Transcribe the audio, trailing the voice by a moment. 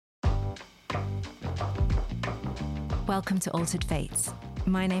Welcome to Altered Fates.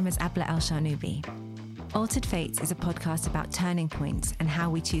 My name is Abla El-Sharnoubi. Altered Fates is a podcast about turning points and how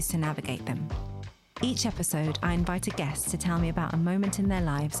we choose to navigate them. Each episode, I invite a guest to tell me about a moment in their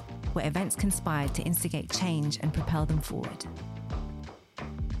lives where events conspired to instigate change and propel them forward.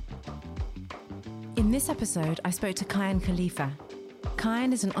 In this episode, I spoke to Kayan Kalipha.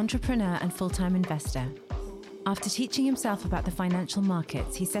 Kayan is an entrepreneur and full-time investor. After teaching himself about the financial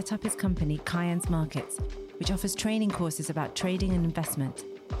markets, he set up his company, Kayan's Markets, which offers training courses about trading and investment.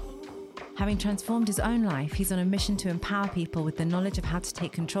 Having transformed his own life, he's on a mission to empower people with the knowledge of how to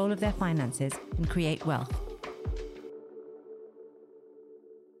take control of their finances and create wealth.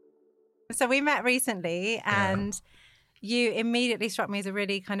 So we met recently and you immediately struck me as a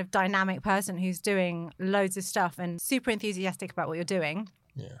really kind of dynamic person who's doing loads of stuff and super enthusiastic about what you're doing.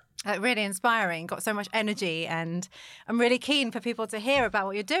 Yeah. Really inspiring, got so much energy, and I'm really keen for people to hear about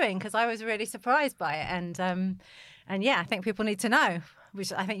what you're doing because I was really surprised by it. And yeah, I think people need to know,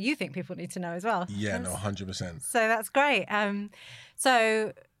 which I think you think people need to know as well. Yeah, no, 100%. So that's great.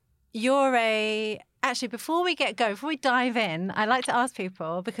 So you're actually, before we dive in, I like to ask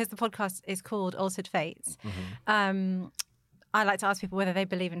people, because the podcast is called Altered Fates, I like to ask people whether they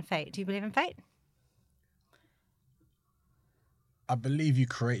believe in fate. Do you believe in fate? I believe you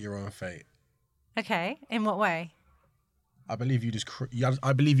create your own fate. Okay. In what way? I believe you just create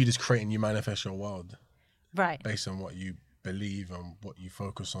and you manifest your world. Right. Based on what you believe and what you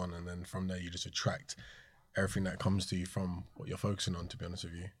focus on, and then from there you just attract everything that comes to you from what you're focusing on, to be honest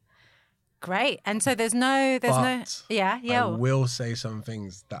with you. Great. And so there's no I will say some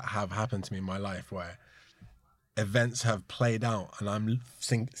things that have happened to me in my life where events have played out and I'm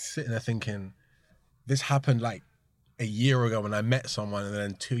sitting there thinking, this happened like a year ago when I met someone, and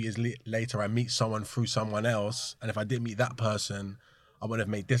then 2 years later I meet someone through someone else, and if I didn't meet that person I would have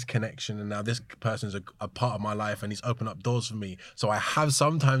made this connection, and now this person's a part of my life and he's opened up doors for me. So I have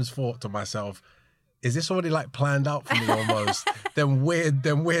sometimes thought to myself, is this already like planned out for me almost? them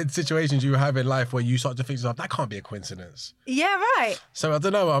weird situations you have in life where you start to think to yourself, that can't be a coincidence. Yeah, right. So I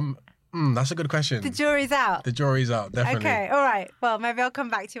don't know, that's a good question. The jury's out. The jury's out, definitely. Okay, all right. Well, maybe I'll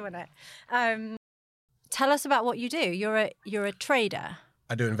come back to you on it. Tell us about what you do. You're a trader.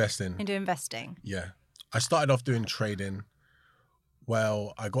 I do investing. You do investing. Yeah. I started off doing trading.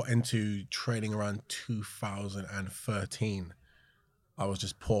 Well, I got into trading around 2013. I was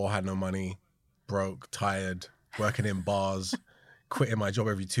just poor, had no money, broke, tired, working in bars, quitting my job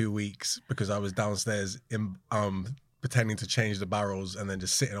every 2 weeks because I was downstairs in, pretending to change the barrels and then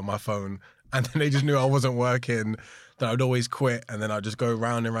just sitting on my phone. And then they just knew I wasn't working, that I'd always quit, and then I'd just go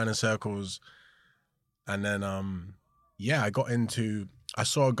round and round in circles. And then, I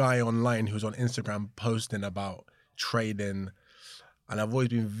saw a guy online who was on Instagram posting about trading. And I've always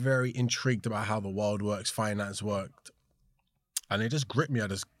been very intrigued about how the world works, finance worked. And it just gripped me. I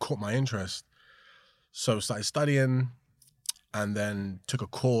just caught my interest. So started studying and then took a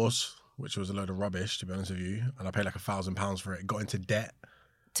course, which was a load of rubbish, to be honest with you. And I paid like £1,000 for it. Got into debt.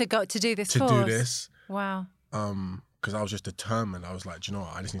 To do this course? To do this. Wow. Because I was just determined. I was like, do you know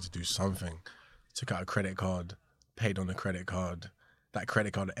what? I just need to do something. Took out a credit card, paid on the credit card. That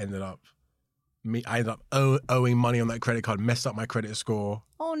credit card I ended up owing money on that credit card, messed up my credit score.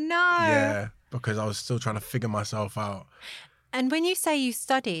 Oh, no. Yeah, because I was still trying to figure myself out. And when you say you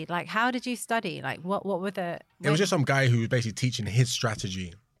studied, like, how did you study? Like, what were the... It was just some guy who was basically teaching his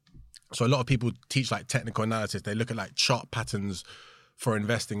strategy. So a lot of people teach, like, technical analysis. They look at, like, chart patterns for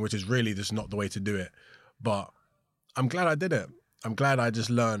investing, which is really just not the way to do it. But I'm glad I did it. I'm glad I just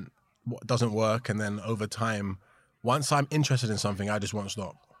learned what doesn't work, and then over time, once I'm interested in something, I just won't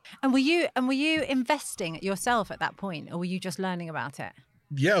stop. And were you investing yourself at that point, or were you just learning about it?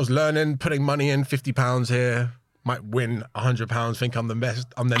 Yeah, I was learning, putting money in, £50 here, might win £100, think I'm the best,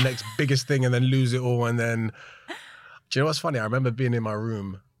 I'm the next biggest thing, and then lose it all. And then, do you know what's funny? I remember being in my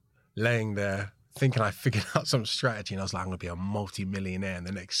room, laying there, thinking I figured out some strategy, and I was like, I'm gonna be a multi-millionaire in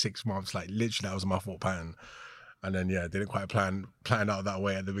the next 6 months. Like, literally, that was my thought pattern. And then, yeah, didn't quite plan out that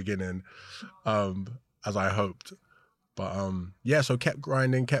way at the beginning, as I hoped. But so kept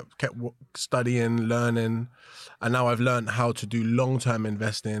grinding, kept studying, learning. And now I've learned how to do long-term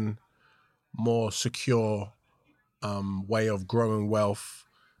investing, more secure way of growing wealth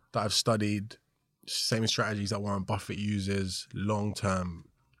that I've studied. Same strategies that Warren Buffett uses, long-term,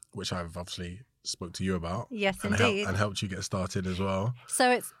 which I've obviously spoke to you about. Yes, indeed. And helped you get started as well.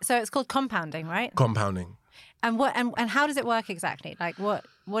 So it's called compounding, right? Compounding. And how does it work exactly? Like what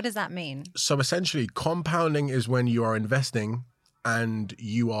does that mean? So essentially, compounding is when you are investing and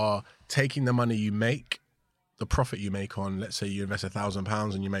you are taking the money you make, the profit you make on, let's say you invest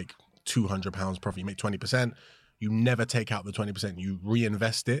 £1,000 and you make £200 profit, you make 20%. you never take out the 20%. You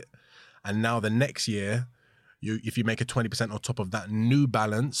reinvest it. And now the next year, if you make a 20% on top of that new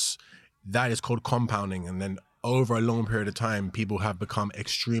balance, that is called compounding. And then over a long period of time, people have become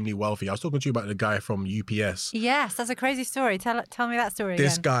extremely wealthy. I was talking to you about the guy from UPS. Yes, that's a crazy story. Tell me that story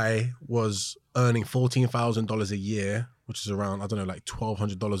This again. guy was earning $14,000 a year, which is around, I don't know, like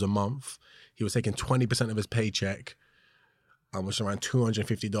 $1,200 a month. He was taking 20% of his paycheck, which is around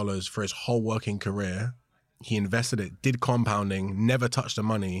 $250 for his whole working career. He invested it, did compounding, never touched the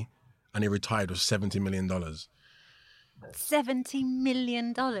money, and he retired with $70 million. $70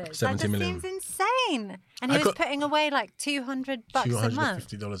 million. That just seems insane. And he was putting away like $200 a month.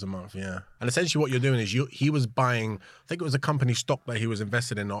 $250 a month, yeah. And essentially what you're doing is he was buying, I think it was a company stock that he was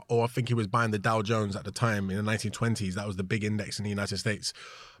invested in, or I think he was buying the Dow Jones at the time in the 1920s. That was the big index in the United States.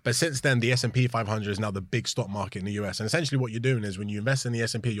 But since then, the S&P 500 is now the big stock market in the US. And essentially what you're doing is when you invest in the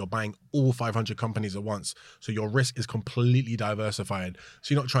S&P, you're buying all 500 companies at once. So your risk is completely diversified.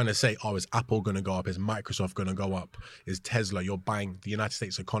 So you're not trying to say, oh, is Apple going to go up? Is Microsoft going to go up? Is Tesla? You're buying the United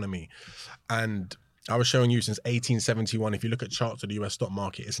States economy. And I was showing you since 1871, if you look at charts of the US stock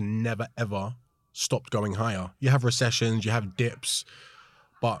market, it's never, ever stopped going higher. You have recessions, you have dips,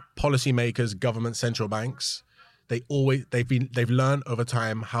 but policymakers, government, central banks, they've learned over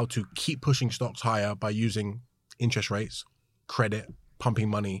time how to keep pushing stocks higher by using interest rates, credit, pumping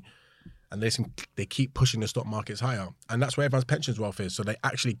money, and they keep pushing the stock markets higher. And that's where everyone's pensions wealth is. So they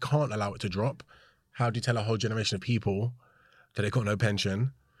actually can't allow it to drop. How do you tell a whole generation of people that they got no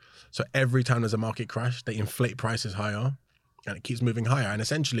pension? So every time there's a market crash, they inflate prices higher and it keeps moving higher. And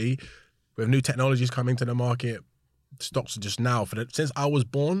essentially, with new technologies coming to the market, stocks are just now, since I was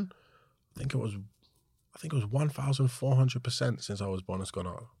born, I think it was 1,400% since I was born. It's gone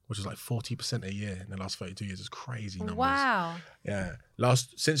up, which is like 40% a year in the last 32 years. It's crazy numbers. Wow. Yeah.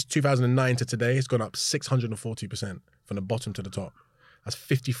 Since 2009 to today, it's gone up 640% from the bottom to the top. That's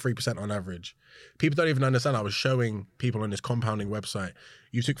 53% on average. People don't even understand. I was showing people on this compounding website.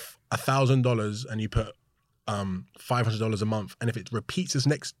 You took $1,000 and you put $500 a month. And if it repeats its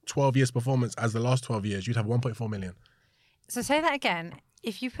next 12 years performance as the last 12 years, you'd have 1.4 million. So say that again.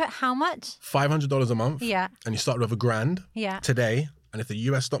 If you put how much? $500 a month. Yeah. And you start with $1,000. Yeah. Today. And if the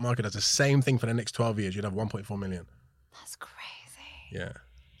US stock market does the same thing for the next 12 years, you'd have 1.4 million. That's crazy. Yeah.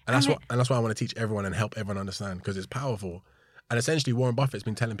 And that's why I want to teach everyone and help everyone understand, because it's powerful. And essentially Warren Buffett's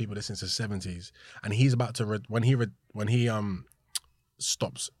been telling people this since the 70s. And he's about to, when he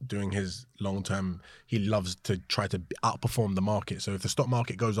stops doing his long-term, he loves to try to outperform the market. So if the stock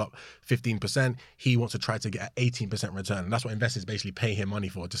market goes up 15%, he wants to try to get an 18% return. And that's what investors basically pay him money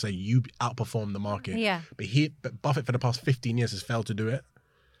for, to say you outperform the market. Yeah. But Buffett for the past 15 years has failed to do it.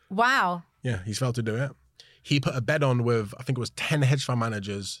 Wow. Yeah, he's failed to do it. He put a bet on with, I think it was 10 hedge fund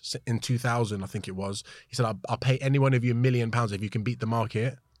managers in 2000, I think it was. He said, I'll pay any one of you £1 million if you can beat the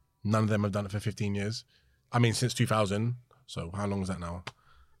market. None of them have done it for 15 years. I mean, since 2000. So how long is that now?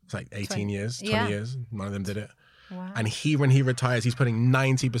 It's like 18 years, 20 years. None of them did it. Wow. And when he retires, he's putting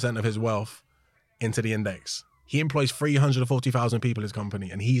 90% of his wealth into the index. He employs 340,000 people in his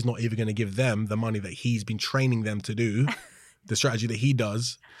company, and he's not even going to give them the money that he's been training them to do, the strategy that he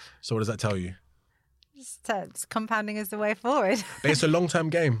does. So what does that tell you? It's compounding is the way forward. But it's a long-term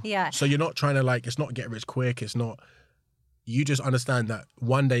game. Yeah. So you're not trying to it's not get rich quick. It's not, you just understand that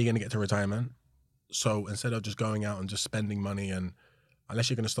one day you're going to get to retirement. So instead of just going out and just spending money, and unless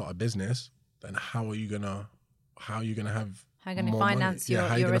you're going to start a business, then how are you going to finance your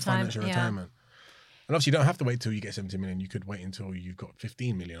retirement? And obviously you don't have to wait till you get 70 million. You could wait until you've got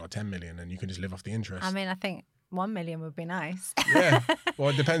 15 million or 10 million and you can just live off the interest. I mean, I think 1 million would be nice. Yeah.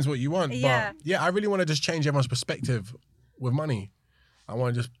 Well, it depends what you want. Yeah. But yeah, I really want to just change everyone's perspective with money. I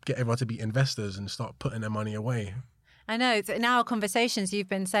want to just get everyone to be investors and start putting their money away. I know. In our conversations, you've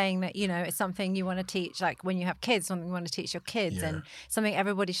been saying that, it's something you want to teach, like when you have kids, something you want to teach your kids, and something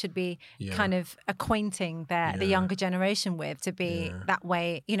everybody should be kind of acquainting the younger generation with, to be that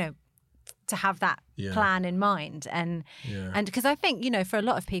way, to have that plan in mind. And because I think, for a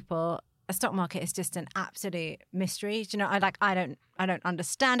lot of people, a stock market is just an absolute mystery. I don't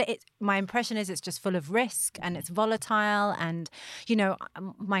understand it. My impression is it's just full of risk and it's volatile. And,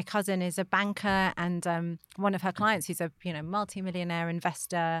 my cousin is a banker, and one of her clients who's a, multi-millionaire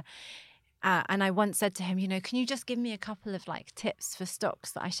investor. And I once said to him, can you just give me a couple of tips for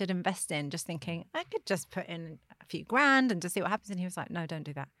stocks that I should invest in? Just thinking I could just put in a few grand and just see what happens. And he was like, no, don't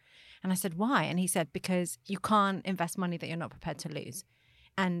do that. And I said, why? And he said, because you can't invest money that you're not prepared to lose.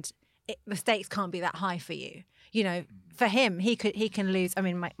 And the stakes can't be that high for you. For him, he can lose. I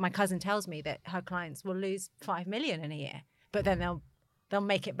mean, my cousin tells me that her clients will lose 5 million in a year, but then they'll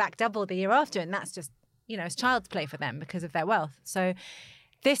make it back double the year after, and that's just it's child's play for them because of their wealth. So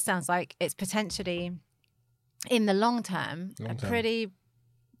this sounds like it's potentially, in the long term, a pretty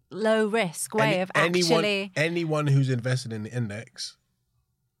low risk way of actually... Anyone who's invested in the index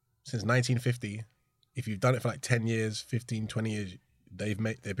since 1950, if you've done it for like 10 years, 15, 20 years, they've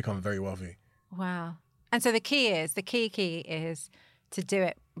become very wealthy. Wow. And so the key is to do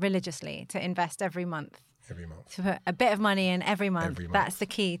it religiously, to invest every month. To put a bit of money in every month. That's the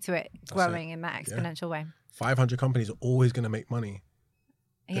key to it growing in that exponential way. 500 companies are always going to make money.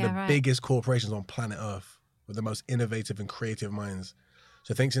 They're the biggest corporations on planet Earth with the most innovative and creative minds.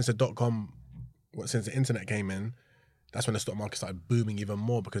 So I think since since the internet came in, that's when the stock market started booming even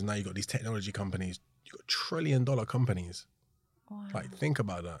more, because now you've got these technology companies. You've got $1 trillion companies. Wow. Like, think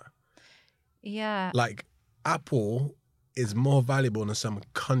about that. Yeah. Like, Apple is more valuable than some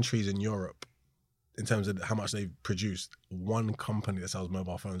countries in Europe in terms of how much they've produced. One company that sells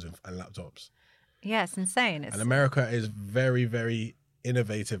mobile phones and laptops. Yeah, it's insane. And America is very, very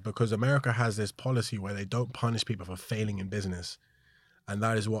innovative, because America has this policy where they don't punish people for failing in business. And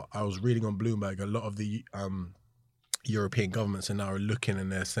that is what I was reading on Bloomberg. A lot of the European governments are now looking,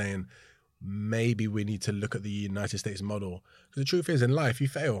 and they're saying, maybe we need to look at the United States model. Because the truth is, in life, you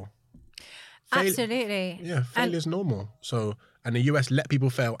fail. Absolutely. Yeah, failure is normal. So, and the US let people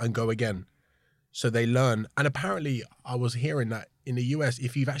fail and go again. So they learn. And apparently, I was hearing that in the US,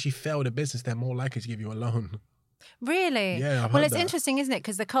 if you've actually failed a business, they're more likely to give you a loan. Really? Yeah, well, it's interesting, isn't it?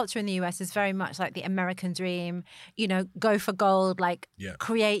 Because the culture in the US is very much like the American dream, go for gold, like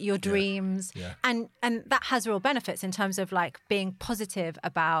create your dreams. Yeah. And that has real benefits in terms of like being positive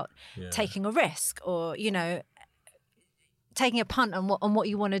about taking a risk, or, taking a punt on what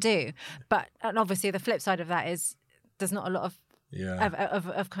you want to do. And obviously the flip side of that is there's not a lot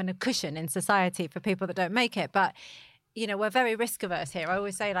of kind of cushion in society for people that don't make it. But we're very risk averse here. I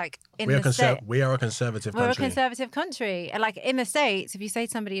always say, like, we are a conservative country. We're a conservative country. And like in the States, if you say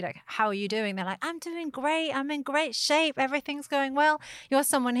to somebody like, how are you doing? They're like, I'm doing great. I'm in great shape. Everything's going well. You're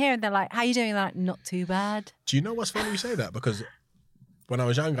someone here and they're like, how are you doing? They're like, not too bad. Do you know what's funny you say that? Because when I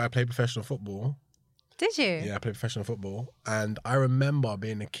was younger, I played professional football. Did you? Yeah, I played professional football. And I remember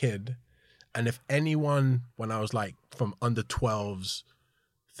being a kid, and if anyone, when I was like from under 12s,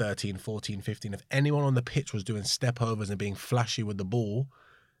 13, 14, 15, if anyone on the pitch was doing step overs and being flashy with the ball,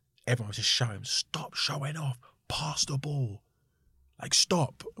 everyone was just shouting, stop showing off, pass the ball. Like,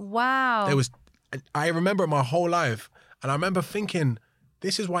 stop. Wow. I remember it my whole life. And I remember thinking,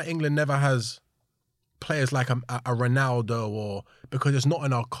 this is why England never has players like a Ronaldo, or because it's not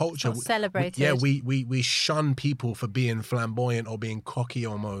in our culture. It's not celebrated. We shun people for being flamboyant or being cocky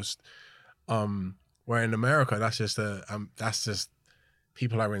almost. Where in America, that's just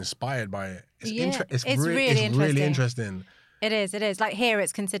people are inspired by it. It's really interesting. It is. Like here,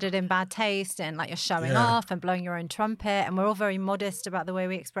 it's considered in bad taste, and like you're showing off and blowing your own trumpet, and we're all very modest about the way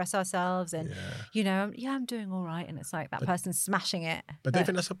we express ourselves. And I'm doing all right, and it's like that person's smashing it. But they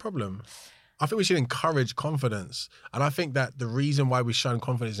think that's a problem. I think we should encourage confidence, and I think that the reason why we shun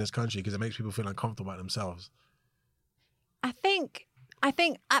confidence in this country because it makes people feel uncomfortable about themselves. I think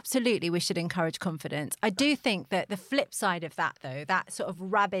absolutely we should encourage confidence. I do think that the flip side of that, though, that sort of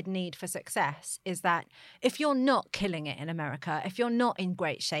rabid need for success, is that if you're not killing it in America, if you're not in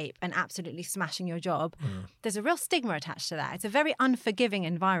great shape and absolutely smashing your job, there's a real stigma attached to that. It's a very unforgiving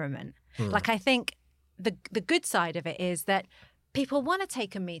environment. Like, I think the good side of it is that people want to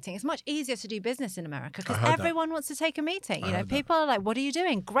take a meeting. It's much easier to do business in America because everyone wants to take a meeting. People are like, what are you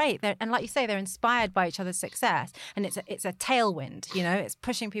doing? Great. And like you say, they're inspired by each other's success. And it's a tailwind, it's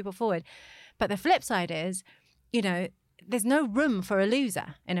pushing people forward. But the flip side is, there's no room for a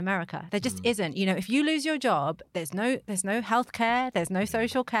loser in America. There just isn't. If you lose your job, there's no healthcare, there's no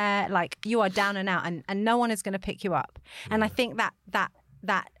social care. Like, you are down and out, and no one is going to pick you up. And I think that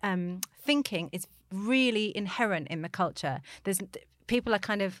thinking is really inherent in the culture. People are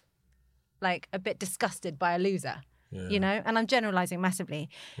kind of like a bit disgusted by a loser, and I'm generalizing massively.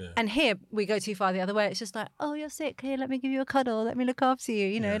 And here we go too far the other way. It's just like, oh, you're sick, here, let me give you a cuddle, let me look after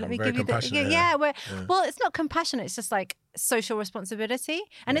you, let me give you the well, it's not compassionate, it's just like social responsibility,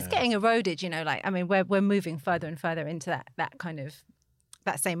 and it's getting eroded. We're moving further and further into that kind of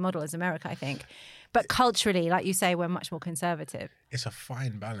that same model as America, I think. But culturally, like you say, we're much more conservative. It's a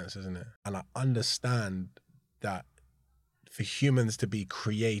fine balance, isn't it? And I understand that for humans to be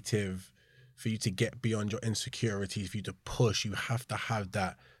creative, for you to get beyond your insecurities, for you to push, you have to have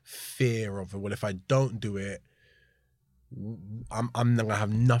that fear of, well, if I don't do it, I'm not going to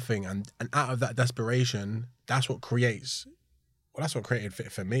have nothing. And out of that desperation, that's what created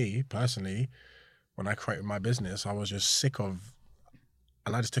fit for me personally. When I created my business, I was just sick of,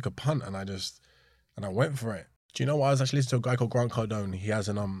 and I just took a punt, and I just And I went for it. Do you know what? I was actually listening to a guy called Grant Cardone. He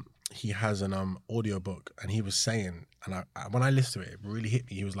has an audio book, and he was saying, and when I listened to it, it really hit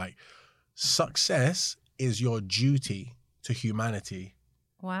me. He was like, success is your duty to humanity.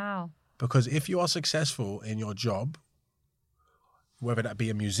 Wow. Because if you are successful in your job, whether that be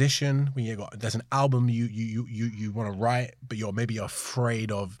a musician, when there's an album you want to write, but you're maybe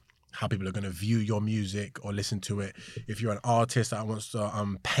afraid of how people are going to view your music or listen to it. If you're an artist that wants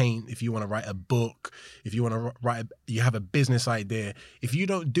to paint, if you want to write a book, if you want to you have a business idea. If you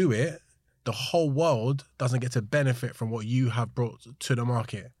don't do it, the whole world doesn't get to benefit from what you have brought to the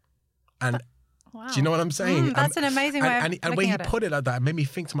market. And wow. Do you know what I'm saying? That's an amazing way of looking and when he at it. put it like that, it made me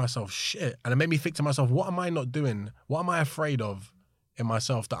think to myself, shit. And it made me think to myself, what am I not doing? What am I afraid of in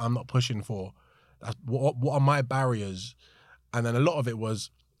myself that I'm not pushing for? What are my barriers? And then a lot of it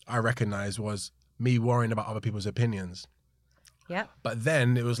I recognized was me worrying about other people's opinions. Yeah. But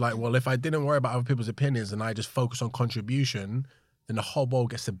then it was like, well, if I didn't worry about other people's opinions and I just focus on contribution, then the whole world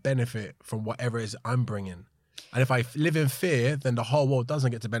gets to benefit from whatever it is I'm bringing. And if I live in fear, then the whole world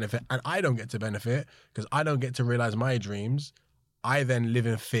doesn't get to benefit, and I don't get to benefit because I don't get to realize my dreams. I then live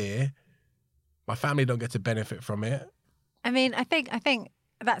in fear. My family don't get to benefit from it. I mean, I think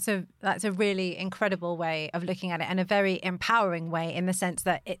that's a really incredible way of looking at it, and a very empowering way, in the sense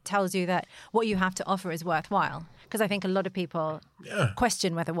that it tells you that what you have to offer is worthwhile. Because I think a lot of people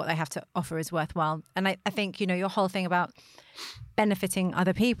question whether what they have to offer is worthwhile. And I think, your whole thing about benefiting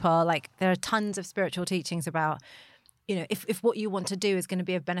other people, like there are tons of spiritual teachings about, if what you want to do is going to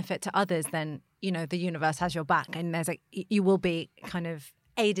be of benefit to others, then, the universe has your back, and you will be kind of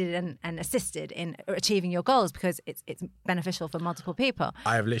aided and assisted in achieving your goals because it's beneficial for multiple people.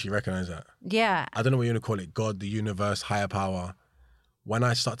 I have literally recognized that. Yeah. I don't know what you're going to call it, God, the universe, higher power. When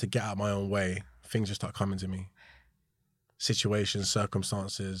I start to get out of my own way, things just start coming to me. Situations,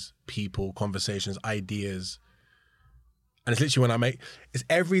 circumstances, people, conversations, ideas. And it's literally it's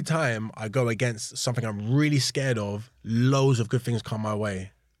every time I go against something I'm really scared of, loads of good things come my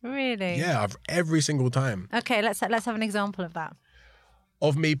way. Really? Yeah, every single time. Okay, let's have an example of that.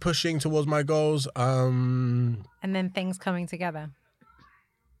 Of me pushing towards my goals. And then things coming together.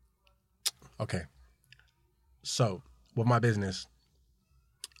 Okay. So, with my business,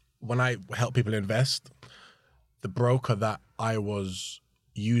 when I help people invest, the broker that I was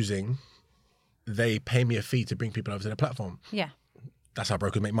using, they pay me a fee to bring people over to their platform. Yeah. That's how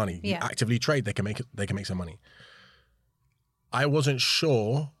brokers make money. Yeah. You actively trade, they can make some money. I wasn't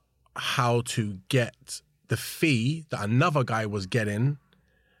sure how to get the fee that another guy was getting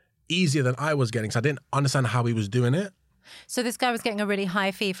easier than I was getting, so I didn't understand how he was doing it. So this guy was getting a really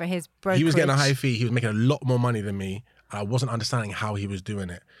high fee for his brokerage. He was getting a high fee. He was making a lot more money than me. I wasn't understanding how he was doing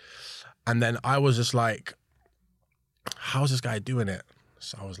it. And then I was just like, how's this guy doing it?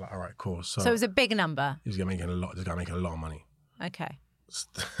 So I was like, all right, cool. So it was a big number. This guy making a lot of money. Okay.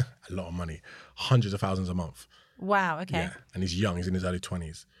 A lot of money. Hundreds of thousands a month. Wow, okay. Yeah. And he's young. He's in his early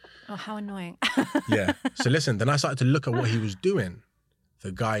 20s. Oh, how annoying. Yeah. So listen, then I started to look at what he was doing.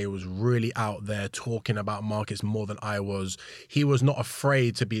 The guy was really out there talking about markets more than I was. He was not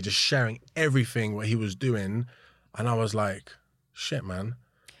afraid to be just sharing everything what he was doing. And I was like, shit, man.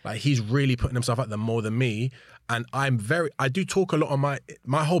 Like, he's really putting himself out there more than me. And I do talk a lot on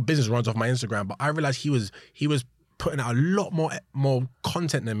my whole business runs off my Instagram, but I realized he was putting out a lot more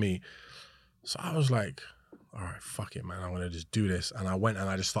content than me. So I was like, all right, fuck it, man. I'm going to just do this. And I went and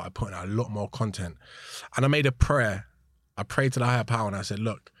I just started putting out a lot more content. And I made a prayer. I prayed to the higher power and I said,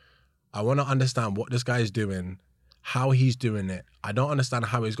 look, I want to understand what this guy is doing, how he's doing it. I don't understand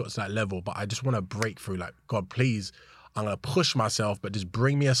how he's got to that level, but I just want to break through. Like, God, please, I'm going to push myself, but just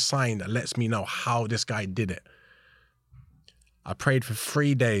bring me a sign that lets me know how this guy did it. I prayed for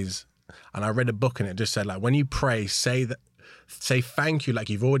 3 days and I read a book and it just said, like, when you pray, say thank you like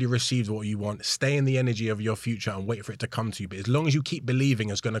you've already received what you want. Stay in the energy of your future and wait for it to come to you. But as long as you keep believing,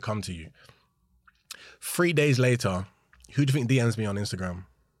 it's going to come to you. 3 days later, who do you think DMs me on Instagram?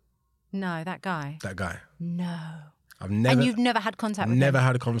 No, that guy. That guy. No. And you've never had contact with him? Never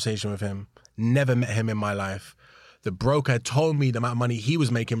had a conversation with him. Never met him in my life. The broker told me the amount of money he was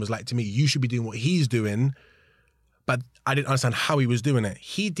making was like, to me, you should be doing what he's doing. But I didn't understand how he was doing it.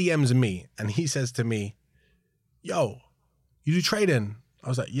 He DMs me and he says to me, yo, you do trading? I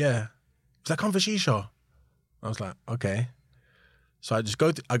was like, yeah. He's like, come for Shisha. I was like, okay. So I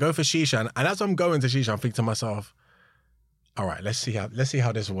go for Shisha. And as I'm going to Shisha, I'm thinking to myself, all right, let's see how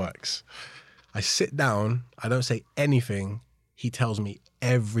this works. I sit down, I don't say anything. He tells me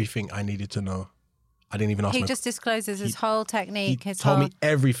everything I needed to know. I didn't even ask him. He just discloses his whole technique. He told me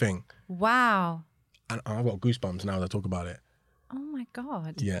everything. Wow. And I've got goosebumps now as I talk about it. Oh my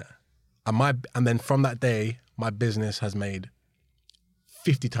God. Yeah. And then from that day, my business has made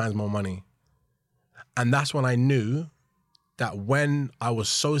 50 times more money. And that's when I knew that when I was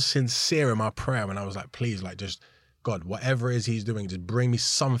so sincere in my prayer, when I was like, please, like, just God, whatever it is he's doing, just bring me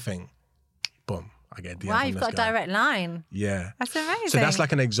something. Boom, I get a DM Wow, from you've this got a guy. direct line. Yeah. That's amazing. So that's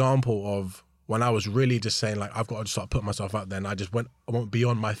like an example of when I was really just saying, like, I've got to just start putting myself out there. And I went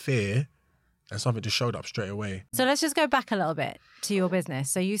beyond my fear, and something just showed up straight away. So let's just go back a little bit to your business.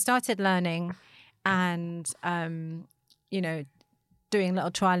 So you started learning and, doing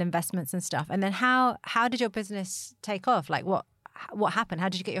little trial investments and stuff. And then how did your business take off? Like what happened? How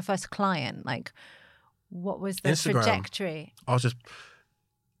did you get your first client? Like what was the Instagram. trajectory? I was just,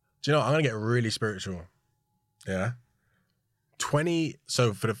 do you know, I'm going to get really spiritual. Yeah.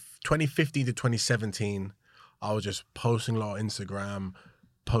 So for the 2015 to 2017, I was just posting a lot on Instagram,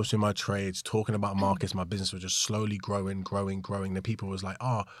 posting my trades, talking about markets. My business was just slowly growing. The people was like,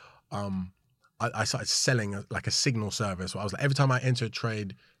 I started selling like a signal service. So I was like, every time I enter a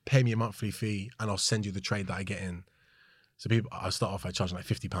trade, pay me a monthly fee and I'll send you the trade that I get in. So I start off by charging like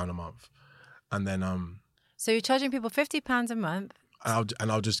 £50 a month. And then... So you're charging people £50 a month?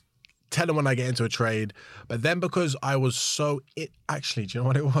 And I'll just tell them when I get into a trade. But then because I was actually, do you know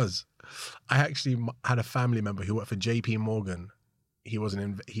what it was? I actually had a family member who worked for JP Morgan. He works in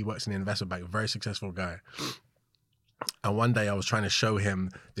an investment bank, very successful guy. And one day I was trying to show him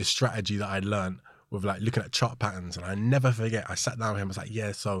this strategy that I'd learned with like looking at chart patterns. And I never forget, I sat down with him, I was like,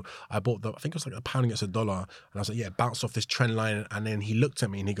 yeah, so I bought I think it was like £1 against $1. And I was like, yeah, it bounced off this trend line. And then he looked at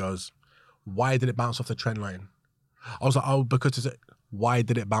me and he goes, why did it bounce off the trend line? I was like, oh, because why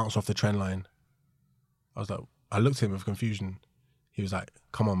did it bounce off the trend line? I looked at him with confusion. He was like,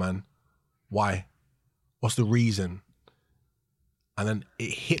 come on, man. Why? What's the reason? And then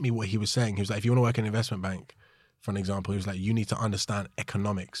it hit me what he was saying. He was like, if you want to work in an investment bank, for an example, he was like, you need to understand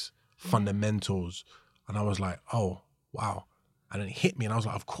economics, fundamentals. And I was like, oh, wow. And then it hit me and I was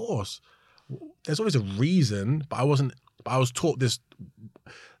like, of course. There's always a reason, but I was taught this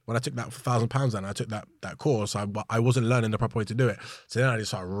when I took that £1,000 and I took that course, I wasn't learning the proper way to do it. So then I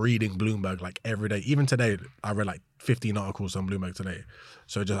just started reading Bloomberg like every day. Even today, I read like 15 articles on Bloomberg today.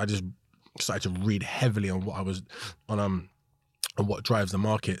 So I just started to read heavily on on what drives the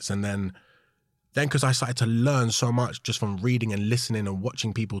markets. And then because I started to learn so much just from reading and listening and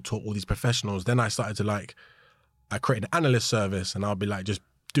watching people talk, all these professionals, then I started to I created an analyst service and I'll be like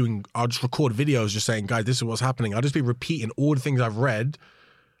I'll just record videos just saying, guys, this is what's happening. I'll just be repeating all the things I've read.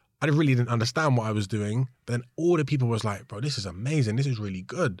 I really didn't understand what I was doing. But then all the people was like, bro, this is amazing. This is really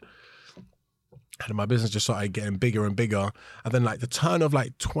good. And my business just started getting bigger and bigger. And then the turn of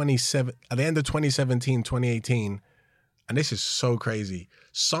at the end of 2017, 2018, and this is so crazy.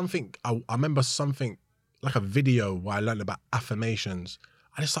 I remember something like a video where I learned about affirmations.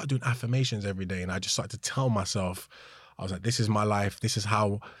 I just started doing affirmations every day. And I just started to tell myself, I was like, this is my life. This is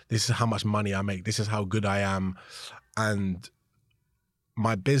how much money I make. This is how good I am. And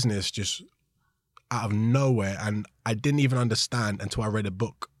my business just out of nowhere. And I didn't even understand until I read a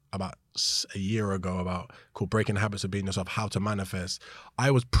book about a year ago called Breaking the Habits of Being Yourself, How to Manifest. I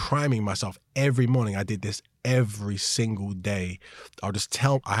was priming myself every morning. I did this every single day. I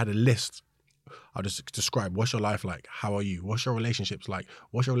had a list. I'll just describe, what's your life like? How are you? What's your relationships like?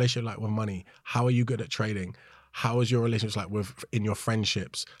 What's your relationship like with money? How are you good at trading? How is your relationships like in your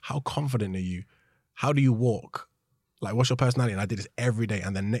friendships? How confident are you? How do you walk? What's your personality? And I did this every day.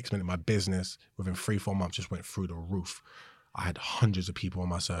 And the next minute, my business within 3-4 months just went through the roof. I had hundreds of people on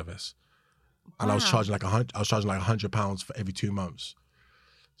my service. And wow. I was charging £100 for every 2 months.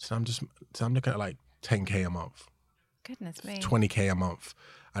 So I'm looking at 10K a month. Goodness me. 20K a month.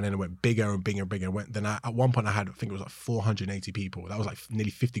 And then it went bigger and bigger and bigger. At one point I think it was 480 people. That was nearly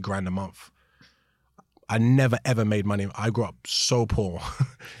 50 grand a month. I never ever made money. I grew up so poor,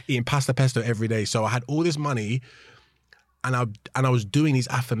 eating pasta pesto every day. So I had all this money and I was doing these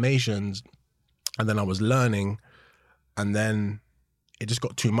affirmations and then I was learning. And then it just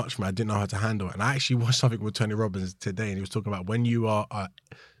got too much for me. I didn't know how to handle it. And I actually watched something with Tony Robbins today, and he was talking about when you are a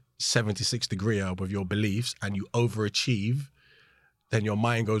 76 degree with your beliefs and you overachieve, then your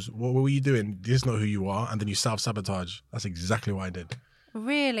mind goes, what were you doing? This is not who you are. And then you self-sabotage. That's exactly what I did.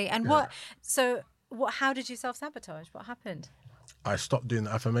 Really? And how did you self-sabotage? What happened? I stopped doing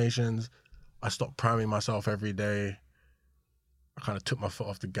the affirmations. I stopped priming myself every day. I kind of took my foot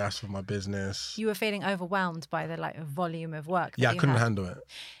off the gas with my business. You were feeling overwhelmed by the volume of work. Yeah, I couldn't handle it.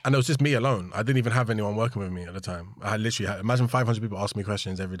 And it was just me alone. I didn't even have anyone working with me at the time. I literally imagine 500 people asking me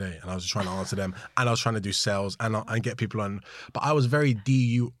questions every day and I was just trying to answer them and I was trying to do sales and get people on. But I was very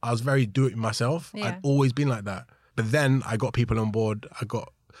do it myself. Yeah. I'd always been like that. But then I got people on board. I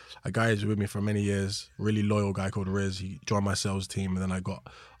got a guy who's with me for many years, really loyal guy called Riz. He joined my sales team, and then I got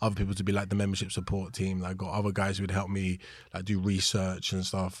other people to be like the membership support team. I got other guys who would help me like do research and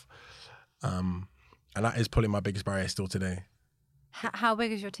stuff. And that is probably my biggest barrier still today. How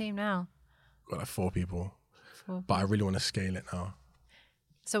big is your team now? Got like 4 people. But I really want to scale it now.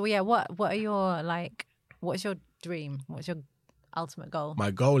 So yeah, what are your what's your dream? What's your ultimate goal?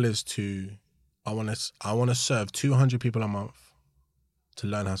 My goal is I want to serve 200 people a month to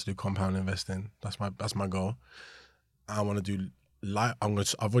learn how to do compound investing. That's my goal. I want to do live.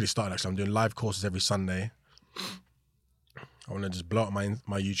 I've already started actually. I'm doing live courses every Sunday. I want to just blow up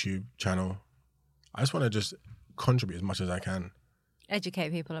my YouTube channel. I just want to just contribute as much as I can. Educate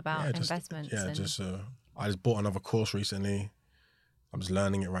people about investments. I just bought another course recently. I'm just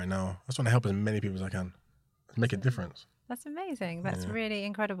learning it right now. I just want to help as many people as I can. Make a difference. That's amazing. That's really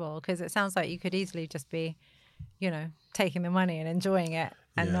incredible, because it sounds like you could easily just be, taking the money and enjoying it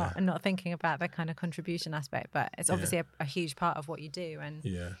and not thinking about the kind of contribution aspect. But it's obviously a huge part of what you do. And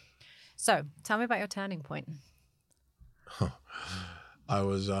so tell me about your turning point. I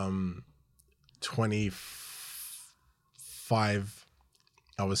was 25.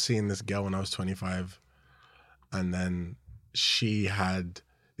 I was seeing this girl when I was 25, and then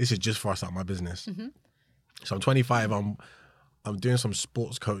this is just before I started my business. Mm-hmm. So I'm 25, I'm doing some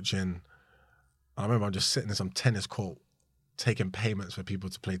sports coaching. I remember I'm just sitting in some tennis court taking payments for people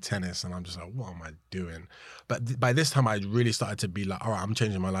to play tennis, and I'm just like, what am I doing? But by this time I really started to be like, all right, I'm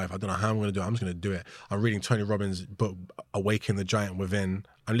changing my life. I don't know how I'm going to do it. I'm just going to do it. I'm reading Tony Robbins' book, Awaken the Giant Within.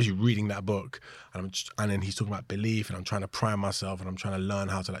 I'm literally reading that book, and then he's talking about belief, and I'm trying to prime myself, and I'm trying to learn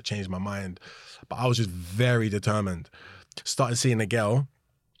how to change my mind. But I was just very determined. Started seeing a girl,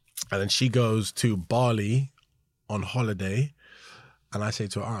 and then she goes to Bali on holiday, and I say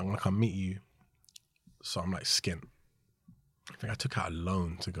to her, all right, I'm going to come meet you. So I'm like skint. I think I took out a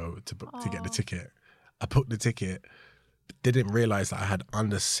loan to get the ticket. I booked the ticket, didn't realize that I had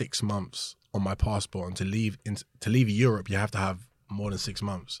under 6 months on my passport, and to leave Europe, you have to have more than 6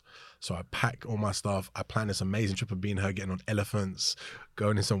 months. So I packed all my stuff. I planned this amazing trip of being her, getting on elephants,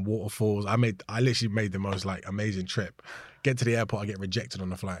 going in some waterfalls. I literally made the most amazing trip. Get to the airport, I get rejected on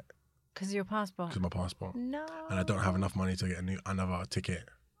the flight. Because of your passport? Because of my passport. No. And I don't have enough money to get another ticket.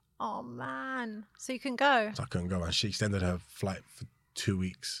 Oh, man. So you couldn't go? So I couldn't go. And she extended her flight for 2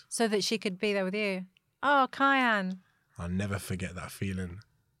 weeks. So that she could be there with you? Oh, Kayan. I'll never forget that feeling.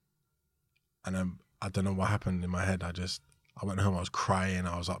 And I don't know what happened in my head. I went home, I was crying,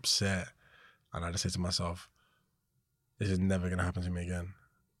 I was upset. And I just said to myself, this is never going to happen to me again.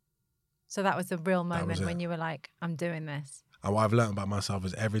 So that was the real moment when you were like, I'm doing this. And what I've learned about myself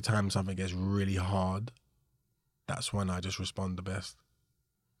is every time something gets really hard, that's when I just respond the best.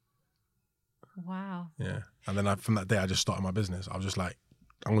 Wow. Yeah. And then from that day, I just started my business. I was just like,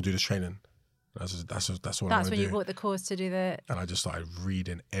 I'm going to do this training. That's what I want to do. That's when you bought the course to do the... And I just started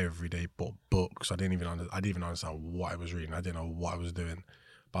reading every day, bought books. I didn't even understand what I was reading. I didn't know what I was doing.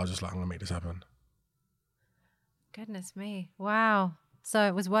 But I was just like, I'm going to make this happen. Goodness me. Wow. So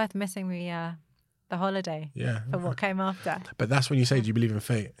it was worth missing the holiday for what came after. But that's when you say, do you believe in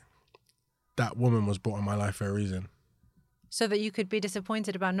fate? That woman was brought in my life for a reason. So that you could be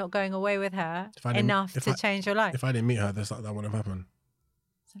disappointed about not going away with her enough to change your life. If I didn't meet her, that wouldn't have happened.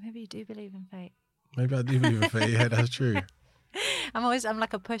 So maybe you do believe in fate. Maybe I do believe in fate. Yeah, that's true. I'm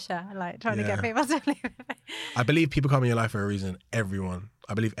like a pusher, trying to get people to believe in fate. I believe people come in your life for a reason. Everyone.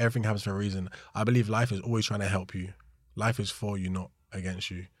 I believe everything happens for a reason. I believe life is always trying to help you. Life is for you, not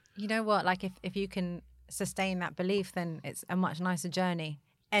against you. You know what? If you can sustain that belief, then it's a much nicer journey.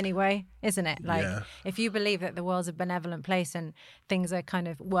 Anyway, isn't it? If you believe that the world's a benevolent place and things are kind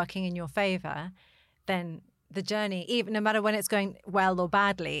of working in your favor, then the journey, even no matter when it's going well or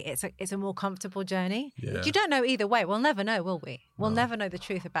badly, it's a more comfortable journey. Yeah. You don't know either way. We'll never know, will we? We'll never know the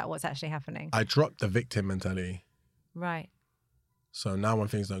truth about what's actually happening. I dropped the victim mentality. Right. So now when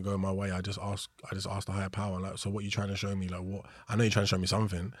things don't go my way, I just ask the higher power, so what are you trying to show me? What I know you're trying to show me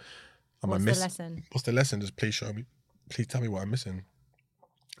something. What's the lesson? What's the lesson? Just please show me. Please tell me what I'm missing.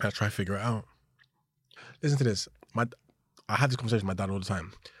 I try to figure it out. Listen to this. I had this conversation with my dad all the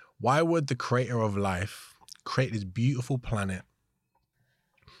time. Why would the creator of life create this beautiful planet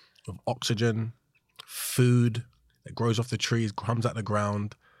with oxygen, food that grows off the trees, comes out the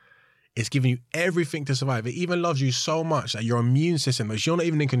ground? It's giving you everything to survive. It even loves you so much that your immune system, which you're not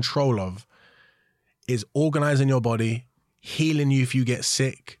even in control of, is organizing your body, healing you if you get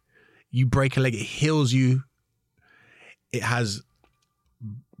sick. You break a leg, it heals you. It has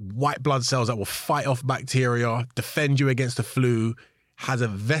white blood cells that will fight off bacteria, defend you against the flu, has a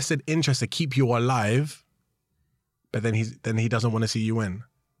vested interest to keep you alive, but then he doesn't want to see you win.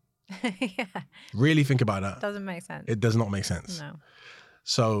 Yeah. Really think about that. Doesn't make sense. It does not make sense. No.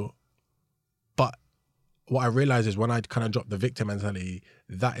 So, but what I realized is when I kind of dropped the victim mentality,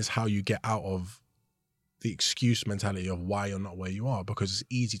 that is how you get out of the excuse mentality of why you're not where you are, because it's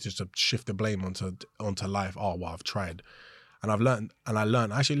easy just to shift the blame onto life. Oh, well, I've tried. And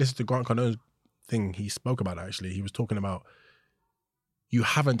I actually listened to Grant Cardone's thing. He spoke about it, actually. He was talking about you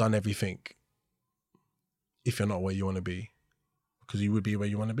haven't done everything if you're not where you want to be, because you would be where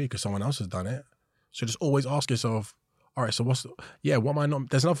you want to be because someone else has done it. So just always ask yourself, all right, so what am I not,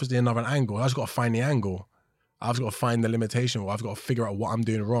 there's obviously another angle. I just got to find the angle. I've got to find the limitation, or I've got to figure out what I'm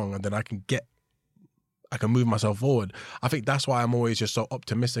doing wrong, and then I can move myself forward. I think that's why I'm always just so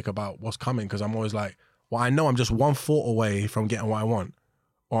optimistic about what's coming, because I'm always like, well, I know I'm just one thought away from getting what I want,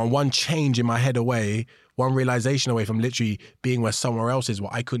 or one change in my head away, one realization away from literally being where somewhere else is,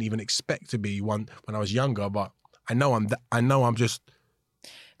 what I couldn't even expect to be when I was younger. But I know I'm just.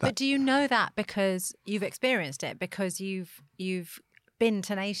 But do you know that because you've experienced it, because you've been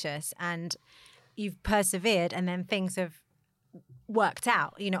tenacious and you've persevered, and then things have worked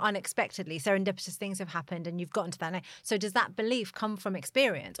out, unexpectedly, serendipitous things have happened and you've gotten to that. So does that belief come from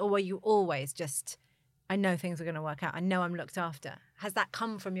experience, or were you always just, I know things are going to work out, I know I'm looked after? Has that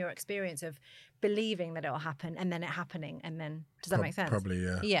come from your experience of believing that it will happen and then it happening, and then, does that make sense? Probably,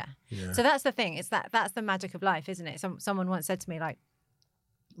 yeah. Yeah. So that's the thing. It's that's the magic of life, isn't it? Someone once said to me, like,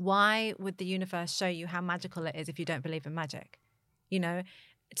 why would the universe show you how magical it is if you don't believe in magic?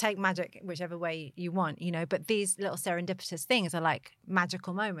 Take magic whichever way you want, but these little serendipitous things are like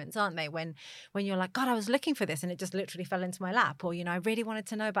magical moments, aren't they? When you're like, God, I was looking for this and it just literally fell into my lap, or, I really wanted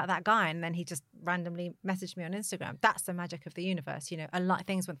to know about that guy and then he just randomly messaged me on Instagram. That's the magic of the universe, a lot of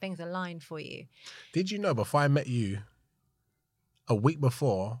things when things align for you. Did you know, before I met you, a week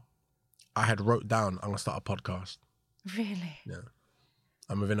before, I had wrote down, I'm going to start a podcast. Really? Yeah.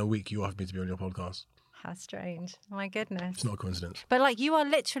 And within a week, you asked me to be on your podcast. How strange. My goodness. It's not a coincidence. But like, you are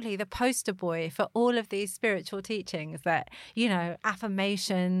literally the poster boy for all of these spiritual teachings that,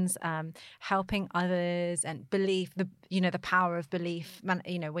 affirmations, helping others, and belief, the power of belief.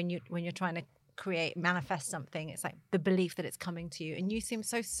 When you're trying to manifest something, it's like the belief that it's coming to you. And you seem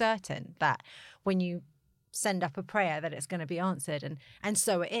so certain that when you send up a prayer that it's going to be answered, and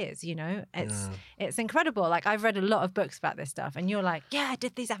so it is. It's incredible. Like, I've read a lot of books about this stuff, and you're like, yeah, I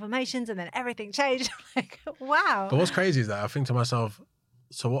did these affirmations and then everything changed. Like, wow. But what's crazy is that I think to myself,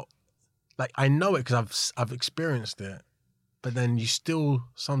 so what, like, I know it because I've experienced it, but then you still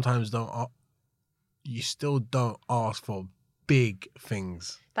sometimes don't ask for big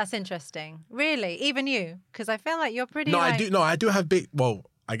things. That's interesting. Really? Even you? Because I feel like you're pretty. I do have big, well,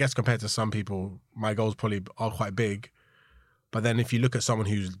 I guess compared to some people, my goals probably are quite big. But then if you look at someone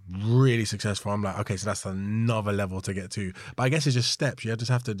who's really successful, I'm like, okay, so that's another level to get to. But I guess it's just steps. You just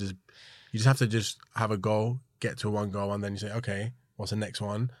have to have a goal, get to one goal, and then you say, okay, what's the next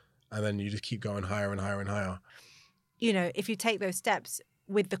one? And then you just keep going higher and higher and higher. If you take those steps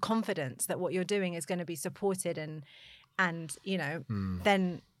with the confidence that what you're doing is going to be supported and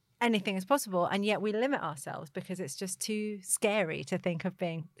then anything is possible. And yet we limit ourselves because it's just too scary to think of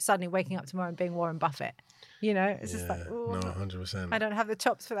suddenly waking up tomorrow and being Warren Buffett. It's just like, ooh, no, 100%. I don't have the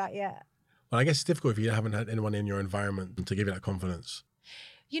chops for that yet. Well, I guess it's difficult if you haven't had anyone in your environment to give you that confidence.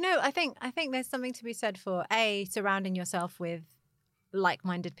 I think there's something to be said for surrounding yourself with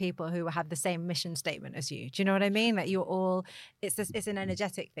like-minded people who have the same mission statement as you. Do you know what I mean? That you're all, it's an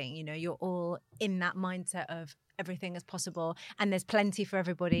energetic thing, you're all in that mindset of everything is possible, and there's plenty for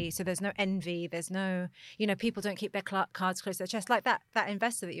everybody. So there's no envy. There's no, people don't keep their cards close to their chest. Like that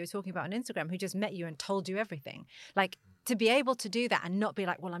investor that you were talking about on Instagram who just met you and told you everything. Like, to be able to do that and not be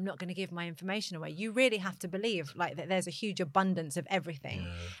like, well, I'm not going to give my information away. You really have to believe like that there's a huge abundance of everything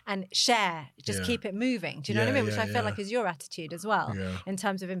and share, just keep it moving. Do you know what I mean? Which I feel like is your attitude as well in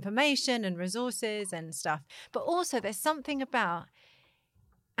terms of information and resources and stuff. But also there's something about,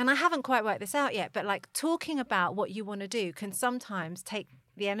 and I haven't quite worked this out yet, but like talking about what you want to do can sometimes take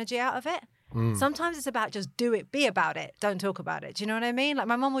the energy out of it. Sometimes it's about just do it, be about it, don't talk about it. Do you know what I mean? Like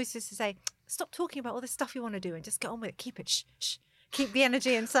my mum always used to say, stop talking about all this stuff you want to do and just get on with it. Keep it, shh. Keep the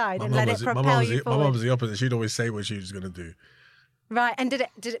energy inside and let it propel you forward. My mum was the opposite. She'd always say what she was going to do. Right. And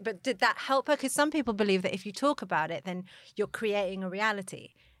did that help her? Because some people believe that if you talk about it, then you're creating a reality.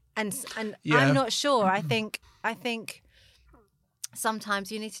 And I'm not sure. I think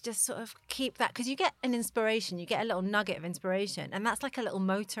sometimes you need to just sort of keep that, because you get an inspiration, you get a little nugget of inspiration, and that's like a little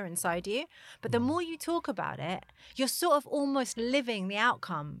motor inside you. But the more you talk about it, you're sort of almost living the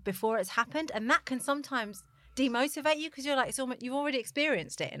outcome before it's happened, and that can sometimes demotivate you because you're like, it's almost, you've already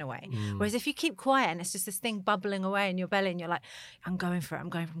experienced it in a way. Whereas if you keep quiet and it's just this thing bubbling away in your belly and you're like, I'm going for it, I'm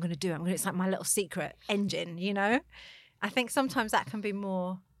going to do it. It's like my little secret engine, you know? I think sometimes that can be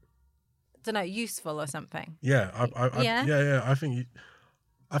more, I don't know, useful or something. Yeah. I think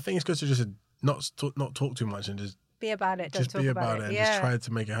it's good to just not talk too much and just be about it. Don't just talk be about it and just try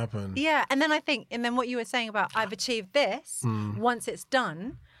to make it happen. Yeah. And then what you were saying about I've achieved this, once it's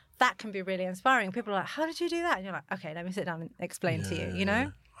done, that can be really inspiring. People are like, how did you do that? And you're like, okay, let me sit down and explain to you, you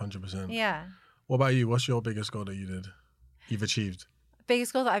know? 100%. Yeah. What about you? What's your biggest goal that you've achieved?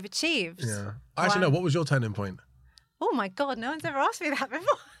 Biggest goal that I've achieved? Yeah. Actually, no, what was your turning point? Oh my God, no one's ever asked me that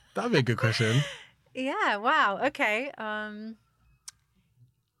before. That'd be a good question. Yeah, wow, okay. Do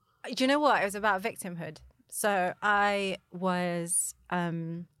you know what? It was about victimhood. So I was,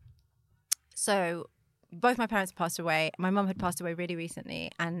 both my parents passed away. My mum had passed away really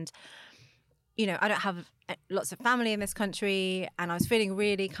recently. And, you know, I don't have lots of family in this country. And I was feeling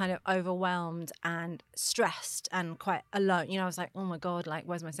really kind of overwhelmed and stressed and quite alone. You know, I was like, oh my God, like,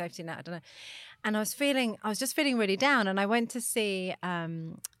 where's my safety net? I don't know. And I was just feeling really down. And I went to see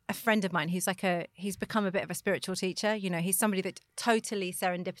a friend of mine he's become a bit of a spiritual teacher. You know, he's somebody that totally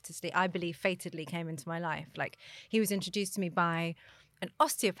serendipitously, I believe, fatedly came into my life. Like, he was introduced to me by an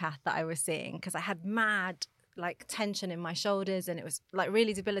osteopath that I was seeing because I had mad like tension in my shoulders and it was like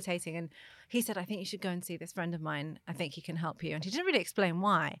really debilitating. And he said, I think you should go and see this friend of mine. I think he can help you. And he didn't really explain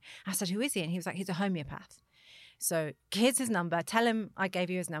why. I said, who is he? And he was like, he's a homeopath. So here's his number. Tell him I gave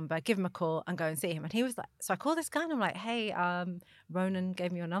you his number. Give him a call and go and see him. And he was like, so I called this guy and I'm like, hey, Ronan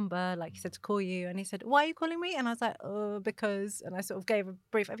gave me your number. Like, he said to call you. And he said, why are you calling me? And I was like, oh, because. And I sort of gave a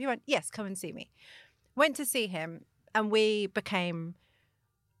brief. He went, yes, come and see me. Went to see him and we became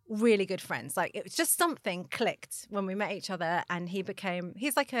really good friends. Like, it was just something clicked when we met each other and he's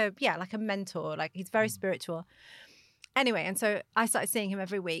like a mentor. Like, he's very spiritual. Anyway, and so I started seeing him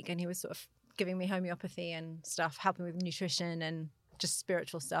every week and he was sort of giving me homeopathy and stuff, helping with nutrition and just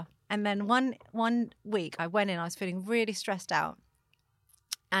spiritual stuff. And then one week I went in, I was feeling really stressed out.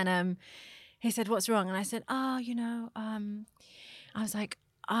 And he said, what's wrong? And I said, I was like,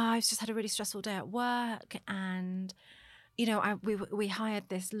 I've just had a really stressful day at work and you know, we hired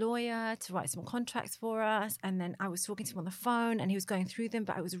this lawyer to write some contracts for us, and then I was talking to him on the phone, and he was going through them,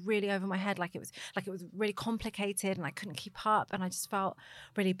 but I was really over my head, like it was really complicated, and I couldn't keep up, and I just felt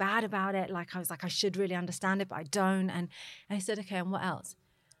really bad about it. Like I was like, I should really understand it, but I don't. And he said, okay, and what else?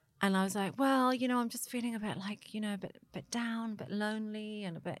 And I was like, well, you know, I'm just feeling a bit like, you know, a bit down, a bit lonely,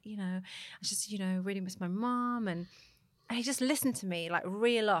 and a bit, you know, I just, you know, really miss my mom. And he just listened to me like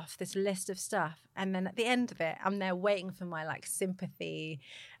reel off this list of stuff. And then at the end of it, I'm there waiting for my like sympathy,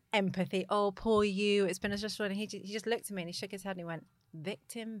 empathy. Oh, poor you. It's been a stressful. And he just looked at me and he shook his head and he went,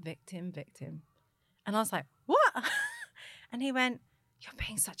 victim, victim, victim. And I was like, what? And he went, you're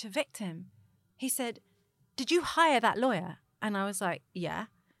being such a victim. He said, did you hire that lawyer? And I was like, yeah.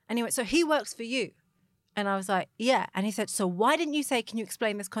 And he went, so he works for you? And I was like, yeah. And he said, so why didn't you say, can you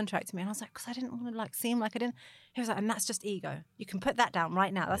explain this contract to me? And I was like, because I didn't want to like seem like I didn't. He was like, and that's just ego. You can put that down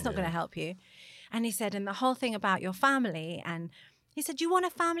right now. That's not going to help you. And he said, and the whole thing about your family. And he said, you want a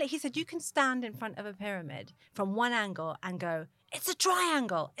family? He said, you can stand in front of a pyramid from one angle and go, it's a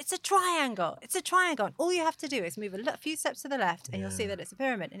triangle. It's a triangle. It's a triangle. And all you have to do is move a few steps to the left and you'll see that it's a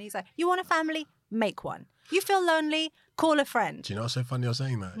pyramid. And he's like, you want a family? Make one. You feel lonely? Call a friend. Do you know what's so funny you're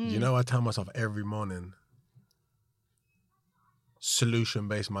saying that? You know, I tell myself every morning,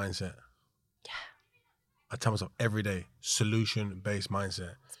 solution-based mindset. Yeah. I tell myself every day, solution-based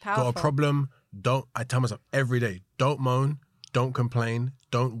mindset. It's powerful. Got a problem? I tell myself every day, don't moan, don't complain,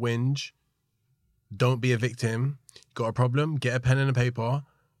 don't whinge, don't be a victim. Got a problem? Get a pen and a paper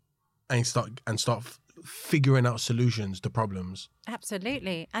and start figuring out solutions to problems.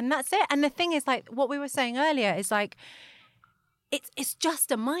 Absolutely. And that's it. And the thing is, like what we were saying earlier is like, it's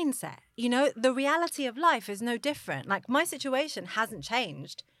just a mindset. You know, the reality of life is no different. Like my situation hasn't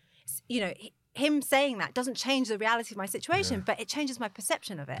changed. You know, him saying that doesn't change the reality of my situation, but it changes my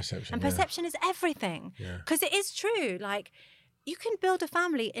perception of it. Perception is everything. Because it is true. Like you can build a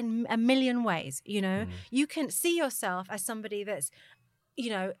family in a million ways, you know. You can see yourself as somebody that's, you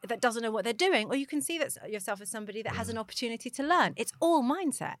know, that doesn't know what they're doing, or you can see that yourself as somebody that has an opportunity to learn. It's all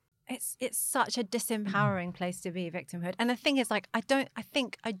mindset. It's such a disempowering place to be, victimhood. And the thing is, like, I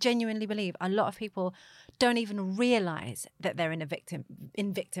genuinely believe a lot of people don't even realize that they're in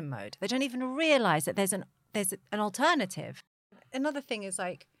victim mode. They don't even realize that there's an alternative. Another thing is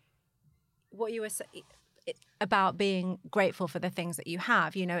like what you were saying. about being grateful for the things that you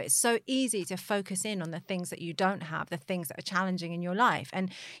have. You know, it's so easy to focus in on the things that you don't have, the things that are challenging in your life.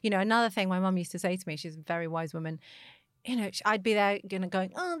 And, you know, another thing my mum used to say to me, she's a very wise woman, you know, I'd be there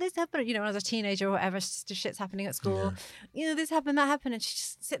going, oh, this happened, you know, when I was a teenager or whatever, shit's happening at school, you know, this happened, that happened. And she'd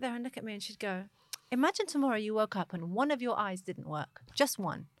just sit there and look at me and she'd go, imagine tomorrow you woke up and one of your eyes didn't work, just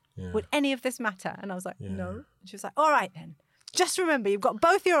one. Yeah. Would any of this matter? And I was like, no. And she was like, all right then, just remember you've got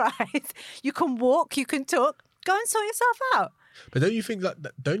both your eyes. You can walk, you can talk, go and sort yourself out. But don't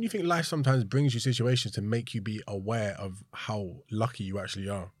you think life sometimes brings you situations to make you be aware of how lucky you actually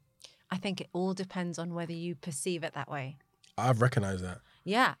are? I think it all depends on whether you perceive it that way. I've recognized that.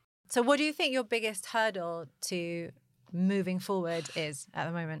 Yeah. So what do you think your biggest hurdle to moving forward is at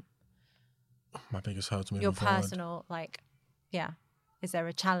the moment? My biggest hurdle to moving forward? Your personal, is there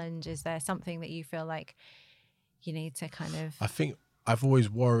a challenge? Is there something that you feel like you need to kind of... I think I've always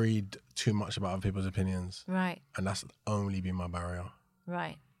worried too much about other people's opinions. Right. And that's only been my barrier.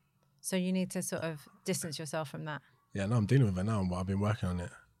 Right. So you need to sort of distance yourself from that. Yeah, no, I'm dealing with it now, but I've been working on it.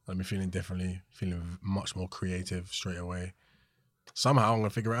 I've been feeling differently, feeling much more creative straight away. Somehow I'm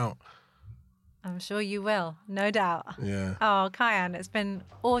going to figure it out. I'm sure you will, no doubt. Yeah. Oh, Kayan, it's been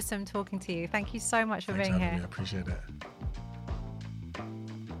awesome talking to you. Thank you so much for being here. I appreciate it.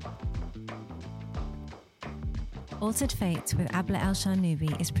 Altered Fate with Abla El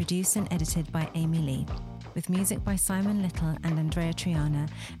Sharnoubi is produced and edited by Amy Lee, with music by Simon Little and Andrea Triana,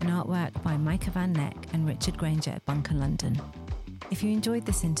 and artwork by Micah Van Neck and Richard Granger at Bunker London. If you enjoyed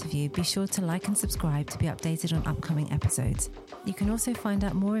this interview, be sure to like and subscribe to be updated on upcoming episodes. You can also find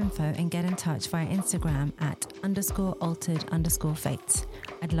out more info and get in touch via Instagram at _altered_fates.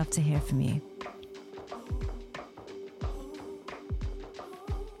 I'd love to hear from you.